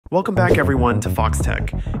Welcome back everyone to Fox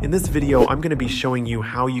Tech. In this video, I'm going to be showing you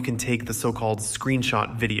how you can take the so-called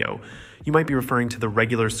screenshot video. You might be referring to the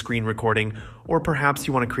regular screen recording, or perhaps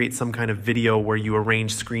you want to create some kind of video where you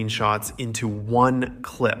arrange screenshots into one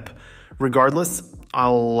clip. Regardless,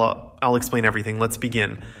 I'll explain everything. Let's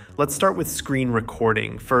begin. Let's start with screen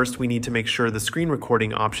recording. First, we need to make sure the screen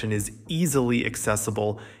recording option is easily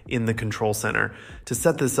accessible in the control center. To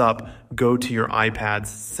set this up, go to your iPad's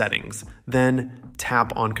settings, then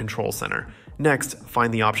tap on Control Center. Next,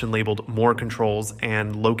 find the option labeled More Controls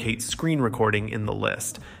and locate Screen Recording in the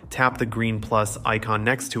list. Tap the green plus icon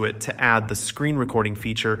next to it to add the screen recording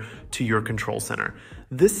feature to your control center.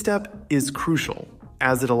 This step is crucial,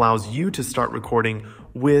 as it allows you to start recording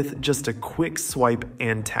with just a quick swipe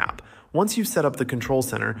and tap. Once you've set up the control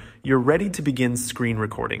center, you're ready to begin screen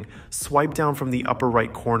recording. Swipe down from the upper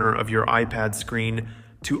right corner of your iPad screen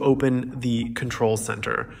to open the control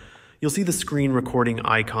center. You'll see the screen recording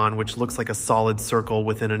icon, which looks like a solid circle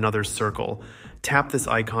within another circle. Tap this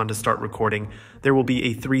icon to start recording. There will be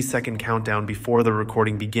a 3-second countdown before the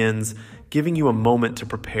recording begins, giving you a moment to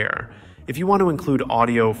prepare. If you want to include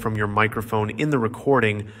audio from your microphone in the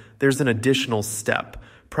recording, there's an additional step.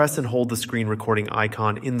 Press and hold the screen recording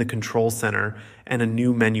icon in the control center and a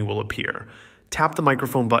new menu will appear. Tap the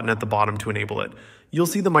microphone button at the bottom to enable it. You'll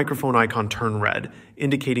see the microphone icon turn red,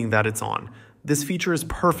 indicating that it's on. This feature is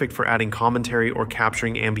perfect for adding commentary or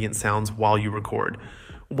capturing ambient sounds while you record.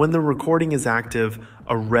 When the recording is active,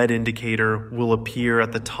 a red indicator will appear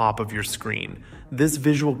at the top of your screen. This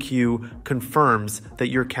visual cue confirms that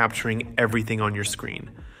you're capturing everything on your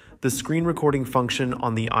screen. The screen recording function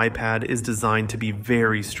on the iPad is designed to be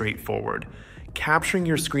very straightforward, capturing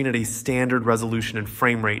your screen at a standard resolution and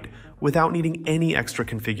frame rate without needing any extra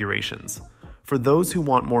configurations. For those who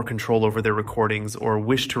want more control over their recordings or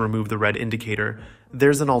wish to remove the red indicator,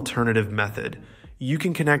 there's an alternative method. You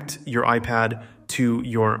can connect your iPad to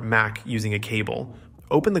your Mac using a cable.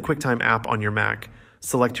 Open the QuickTime app on your Mac,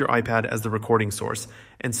 select your iPad as the recording source,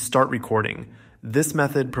 and start recording. This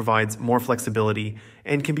method provides more flexibility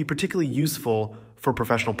and can be particularly useful for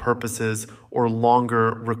professional purposes or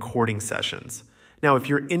longer recording sessions. Now, if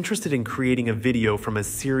you're interested in creating a video from a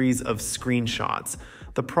series of screenshots,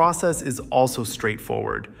 the process is also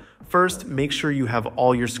straightforward. First, make sure you have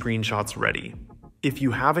all your screenshots ready. If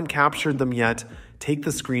you haven't captured them yet, take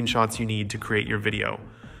the screenshots you need to create your video.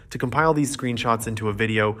 To compile these screenshots into a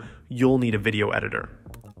video, you'll need a video editor.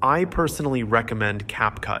 I personally recommend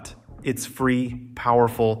CapCut. It's free,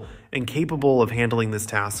 powerful, and capable of handling this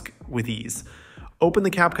task with ease. Open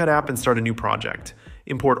the CapCut app and start a new project.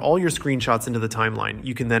 Import all your screenshots into the timeline.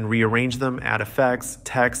 You can then rearrange them, add effects,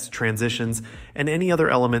 text, transitions, and any other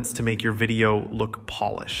elements to make your video look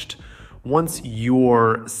polished. Once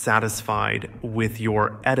you're satisfied with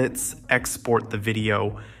your edits, export the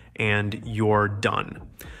video, and you're done.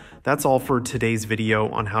 That's all for today's video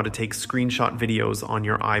on how to take screenshot videos on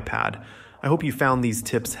your iPad. I hope you found these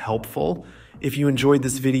tips helpful. If you enjoyed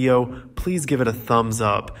this video, please give it a thumbs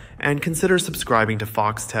up and consider subscribing to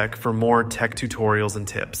Fox Tech for more tech tutorials and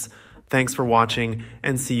tips. Thanks for watching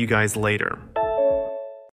and see you guys later.